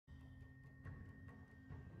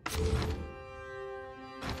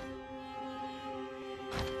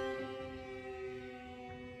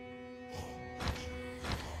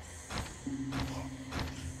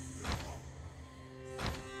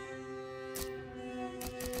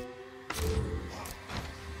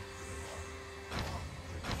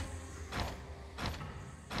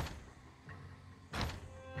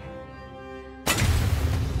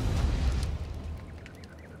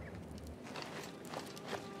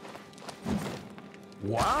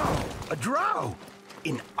Wow, a drow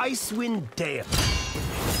in Icewind Dale.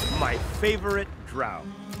 My favorite drow.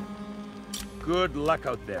 Good luck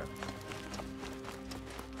out there.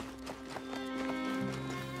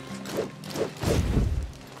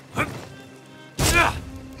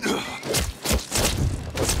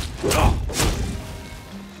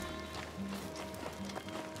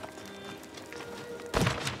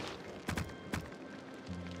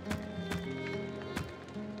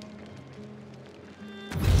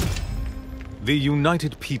 The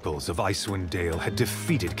United Peoples of Icewind Dale had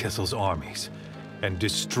defeated Kessel's armies and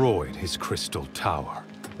destroyed his crystal tower.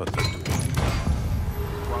 But the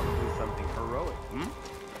Probably something heroic, hmm?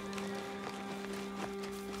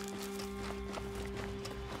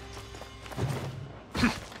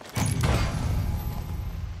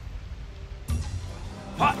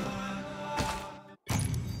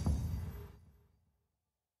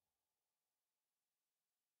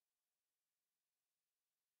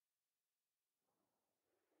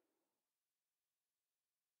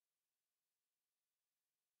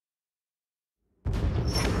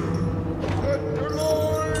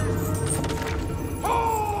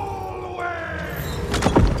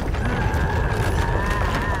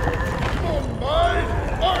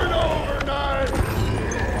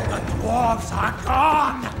 Dwarves are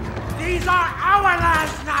gone! These are our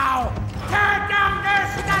lands now! Tear down their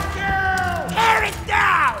statue! Tear it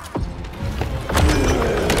down!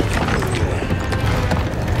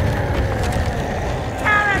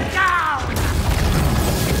 Tear it down!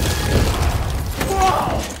 Whoa!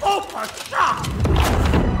 Oh, for shock!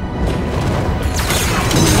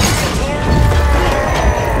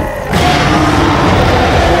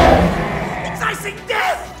 It's icing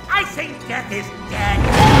death! Icing death is dead!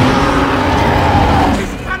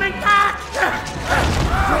 He's coming back!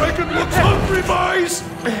 Dragon looks hungry, boys!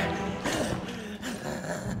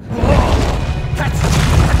 That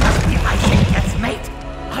must be Icing Death's mate!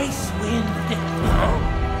 Icewind!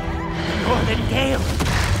 Northern Gale!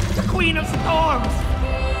 The Queen of Storms!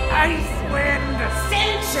 Icewind!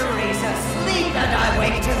 Centuries asleep and I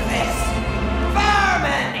wake to this!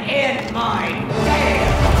 Vermin in my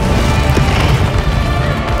dale!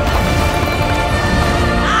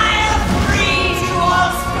 I'll freeze you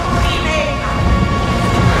all screaming!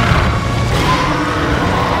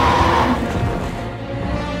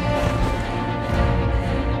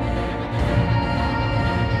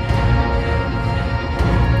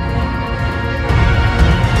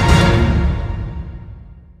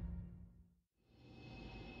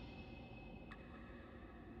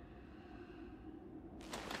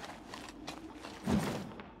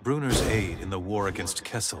 Bruner's aid in the war against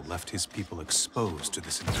Kessel left his people exposed to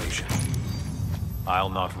this invasion. I'll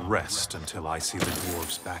not rest until I see the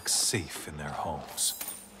dwarves back safe in their homes.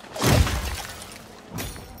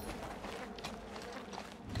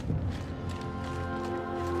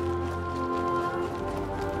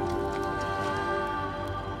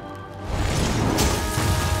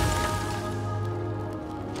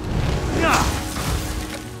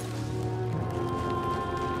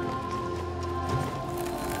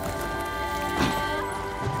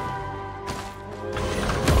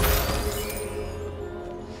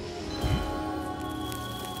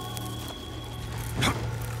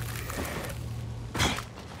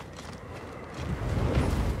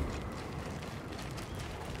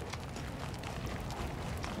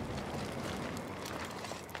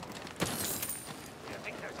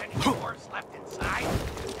 Left inside?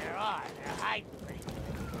 There are. They're hiding.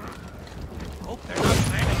 Hope they're not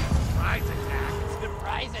planning a surprise attack.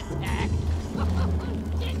 Surprise attack?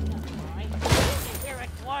 I hear a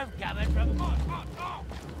dwarf coming from...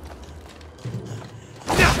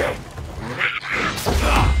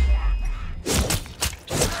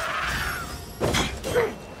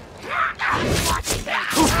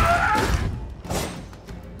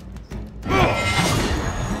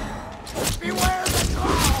 Beware the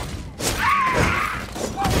troll!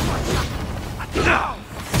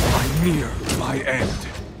 I'm near my end.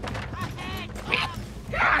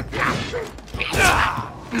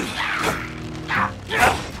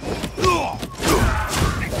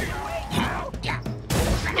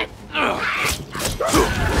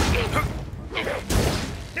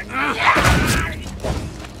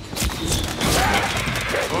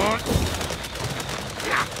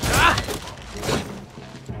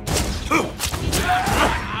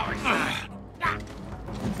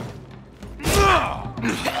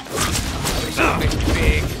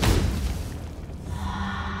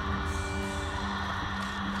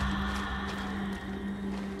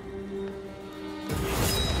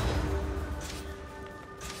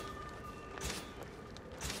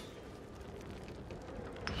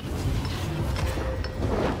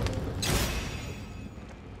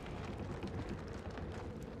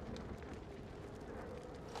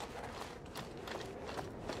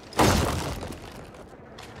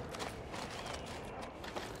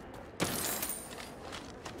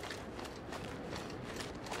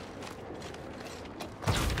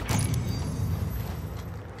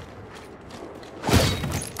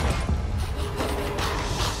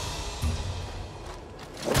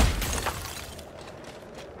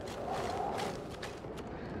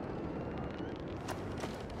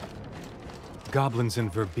 Goblins in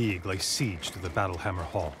Verbeeg lay siege to the Battlehammer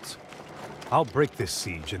halls. I'll break this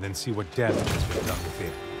siege and then see what damage has been done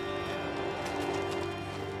within.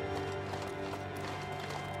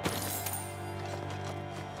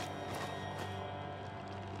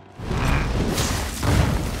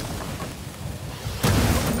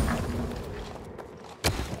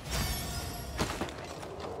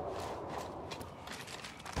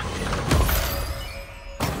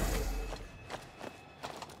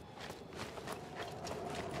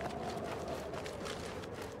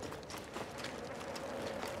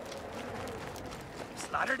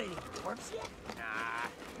 Slaughtered any dwarves yet? Nah,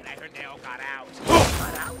 and I heard they all got out.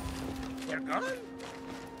 Got out? They're gone?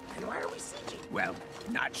 And why are we sieging? Well,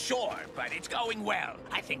 not sure, but it's going well.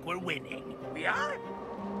 I think we're winning. We are?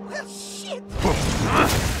 Well, shit!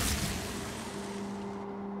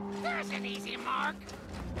 There's an easy mark.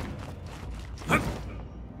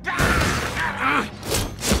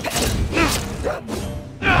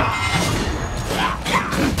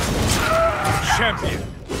 Champion!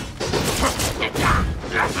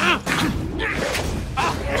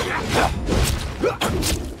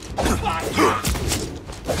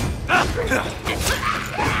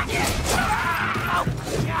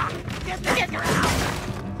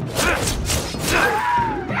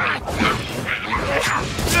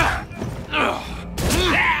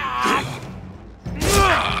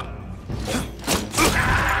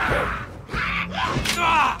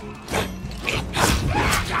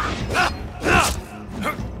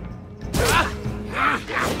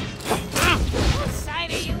 What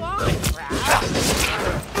side are you on,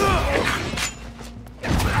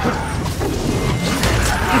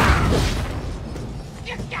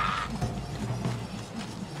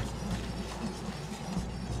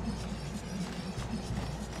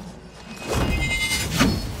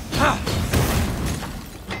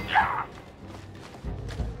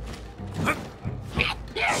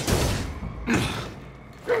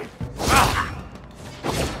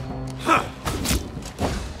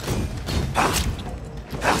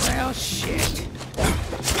 Well, shit.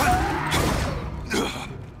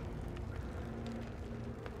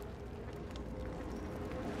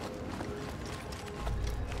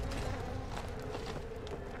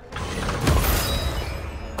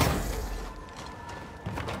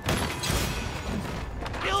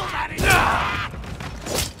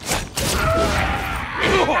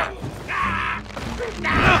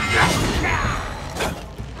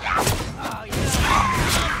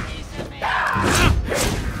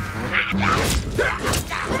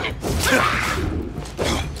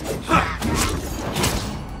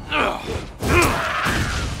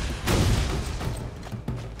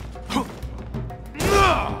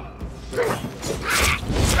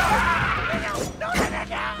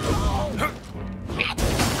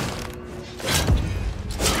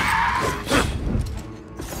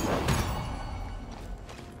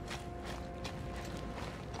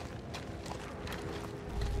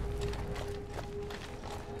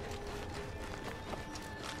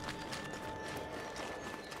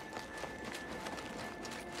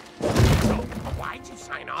 Why'd you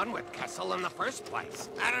sign on with Kessel in the first place?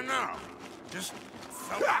 I don't know. Just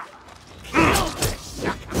felt Kill this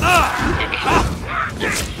sucker! No!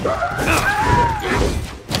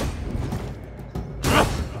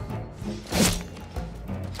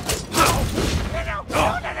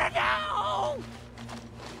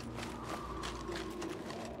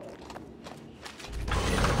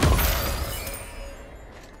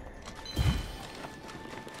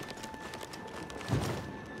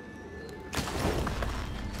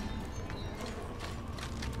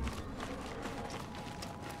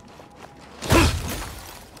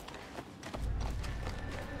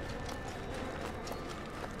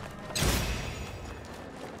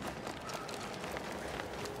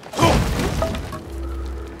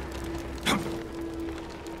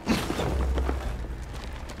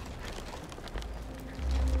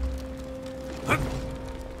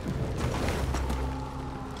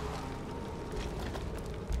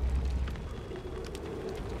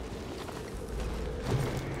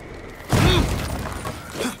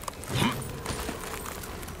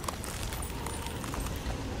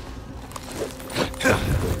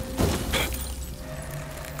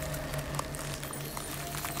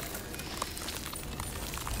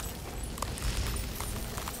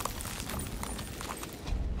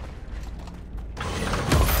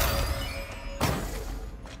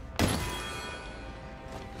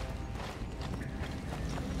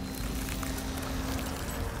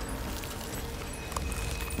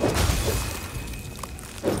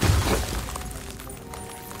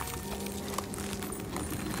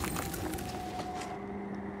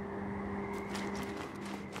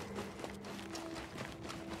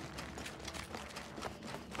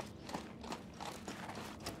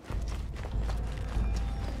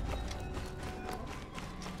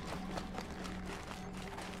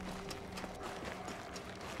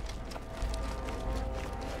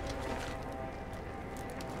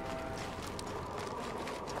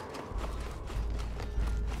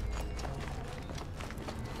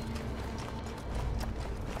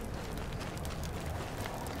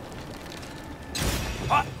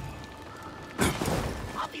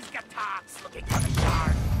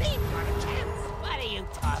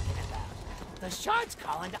 The shard's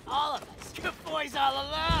calling to all of us. Good boy's all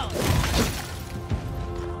alone.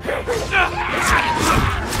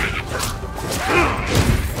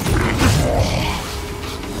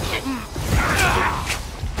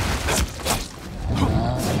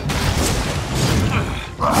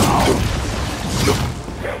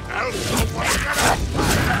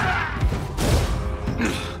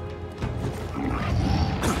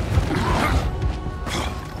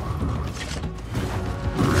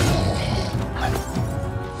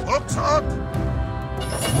 Hooks up!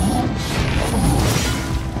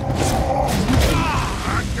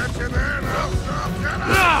 I'll get you there now, so get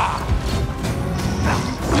up!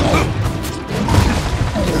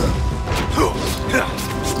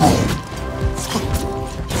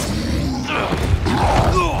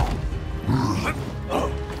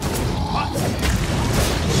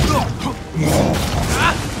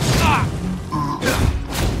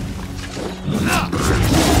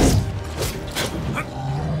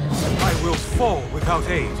 I will fall without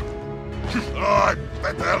aid. Oh,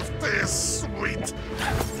 that health is sweet.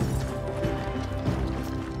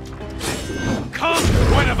 Come,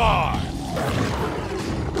 Guinevere!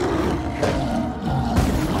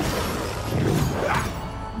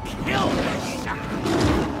 Kill this.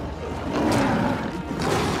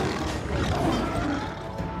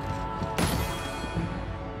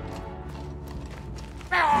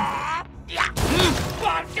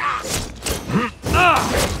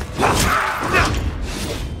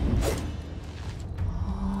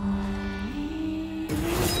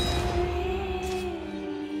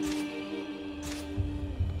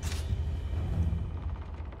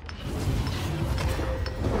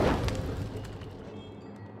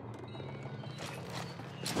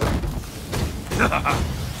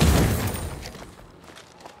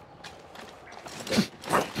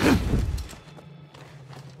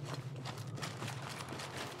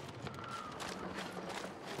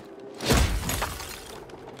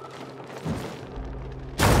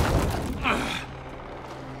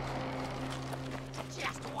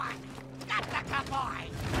 Just one. Got the cowboy.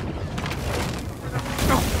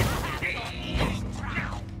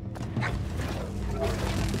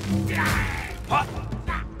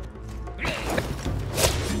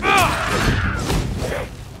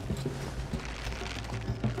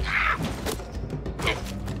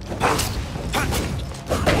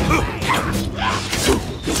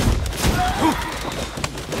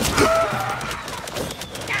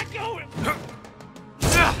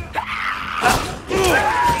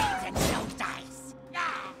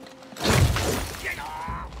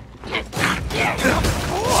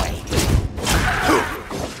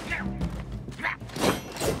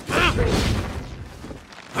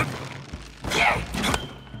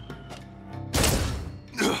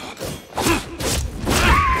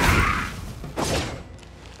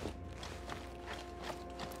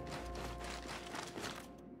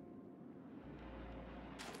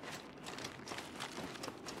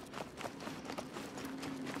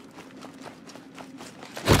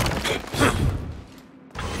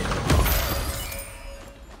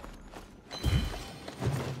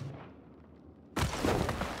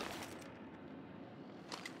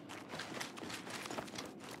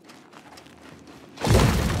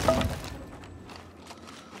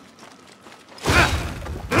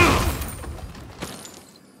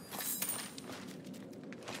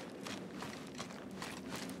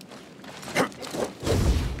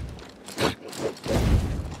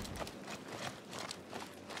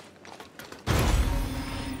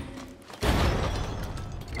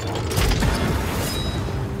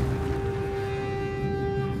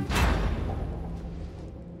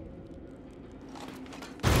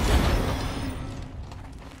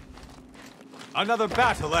 Another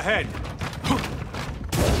battle ahead.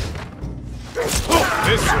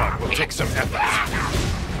 This one will take some effort.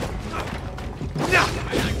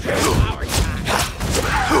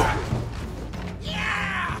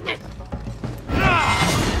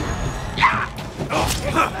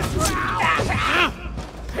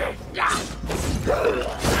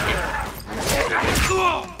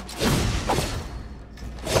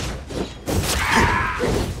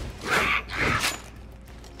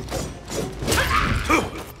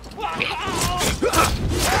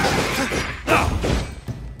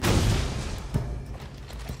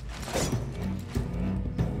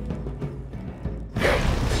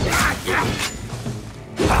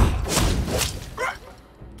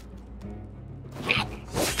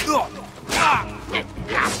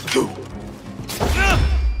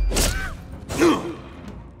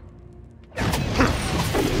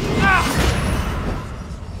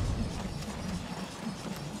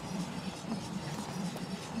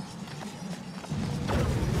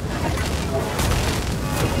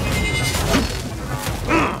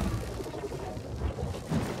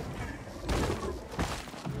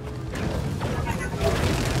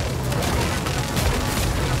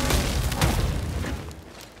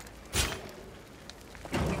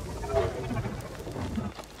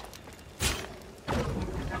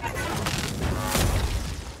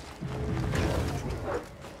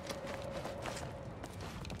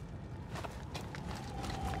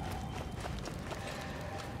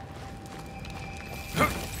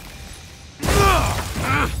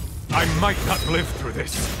 might not live through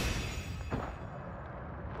this.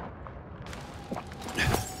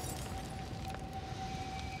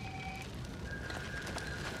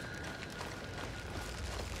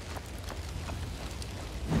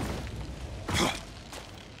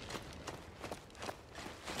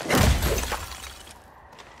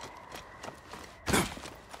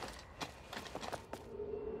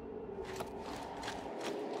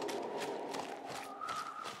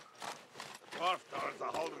 Dwarf doors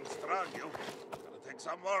are holding strong, you. Gonna take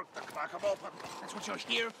some work to crack them open. That's what you're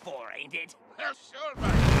here for, ain't it? Well, sure,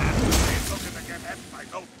 man. Ain't looking to get hit by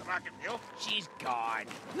no dragon, you. She's gone.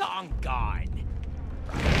 Long gone.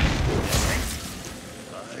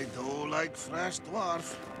 I do like fresh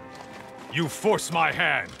dwarf. You force my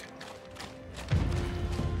hand.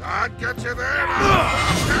 Can't get you there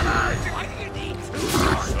now. Can I? Why do you need to?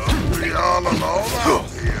 Shouldn't be all alone out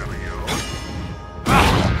here, you.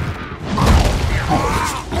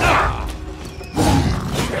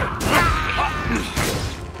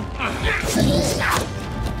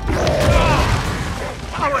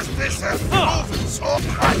 How is this moving so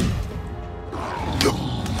tight?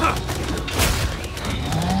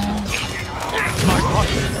 My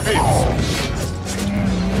body fails me.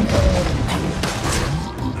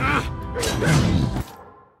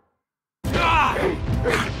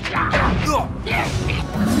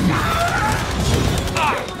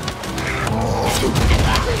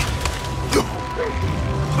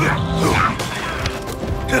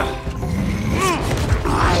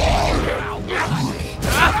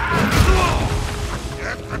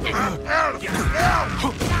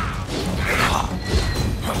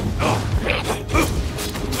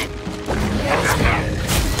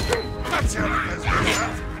 That's how it is,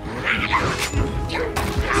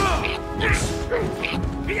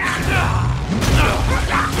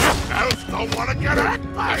 Elves don't want to get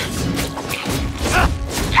hit by it.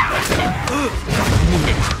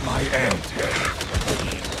 My end.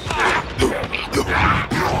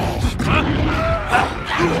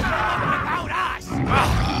 About us!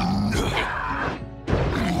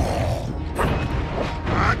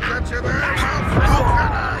 I'll get you there, Elf. How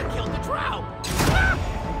can I? Killed the drow!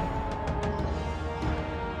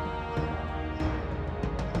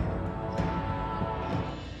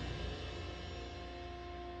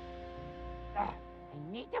 I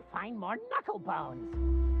need to find more knuckle bones.